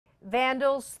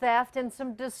Vandals, theft, and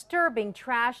some disturbing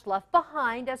trash left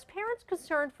behind as parents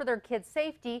concerned for their kids'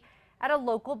 safety at a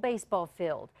local baseball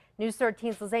field. News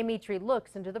 13's Lizzie Mitri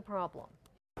looks into the problem.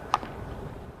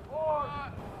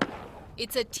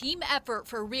 It's a team effort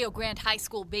for Rio Grande High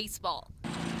School baseball.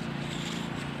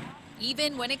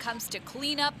 Even when it comes to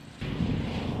cleanup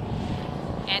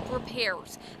and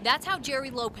repairs. That's how Jerry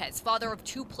Lopez, father of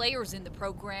 2 players in the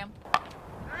program,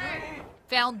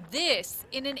 found this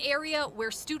in an area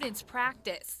where students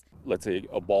practice. Let's say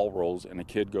a ball rolls and a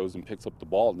kid goes and picks up the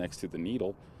ball next to the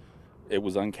needle. It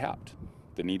was uncapped.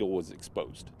 The needle was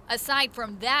exposed. Aside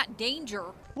from that danger,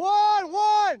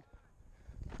 one.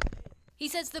 He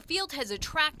says the field has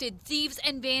attracted thieves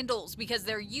and vandals because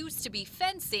there used to be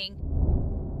fencing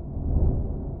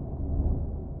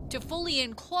to fully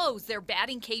enclose their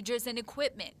batting cages and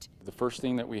equipment. The first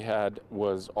thing that we had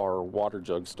was our water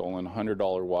jug stolen,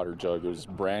 $100 water jug. It was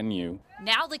brand new.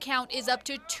 Now the count is up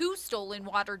to 2 stolen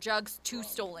water jugs, 2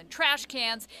 stolen trash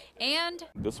cans, and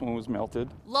this one was melted.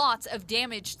 Lots of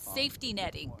damaged safety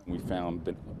netting. We found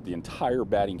that the entire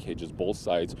batting cages, both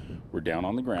sides, were down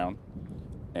on the ground,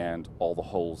 and all the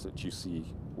holes that you see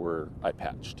were eye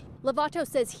patched. Lovato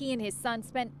says he and his son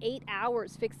spent 8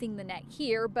 hours fixing the net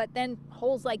here, but then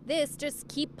holes like this just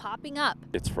keep popping up.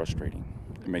 It's frustrating.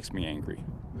 It makes me angry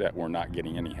that we're not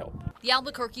getting any help. The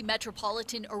Albuquerque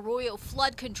Metropolitan Arroyo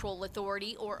Flood Control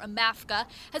Authority, or AMAFCA,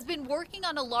 has been working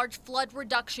on a large flood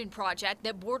reduction project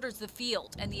that borders the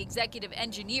field, and the executive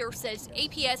engineer says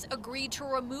APS agreed to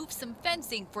remove some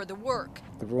fencing for the work.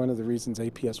 One of the reasons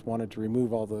APS wanted to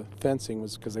remove all the fencing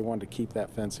was because they wanted to keep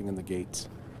that fencing in the gates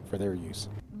for their use.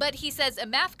 But he says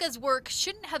AMAFCA's work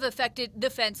shouldn't have affected the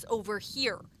fence over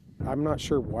here. I'm not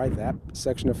sure why that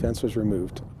section of fence was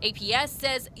removed. APS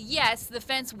says, yes, the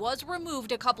fence was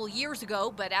removed a couple years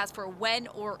ago, but as for when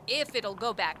or if it'll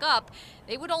go back up,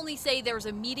 they would only say there's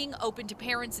a meeting open to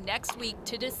parents next week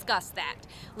to discuss that.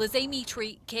 Lizzie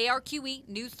Mitri, KRQE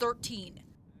News 13.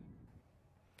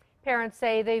 Parents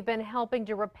say they've been helping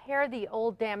to repair the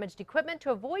old damaged equipment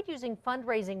to avoid using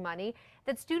fundraising money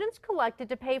that students collected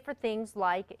to pay for things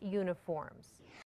like uniforms.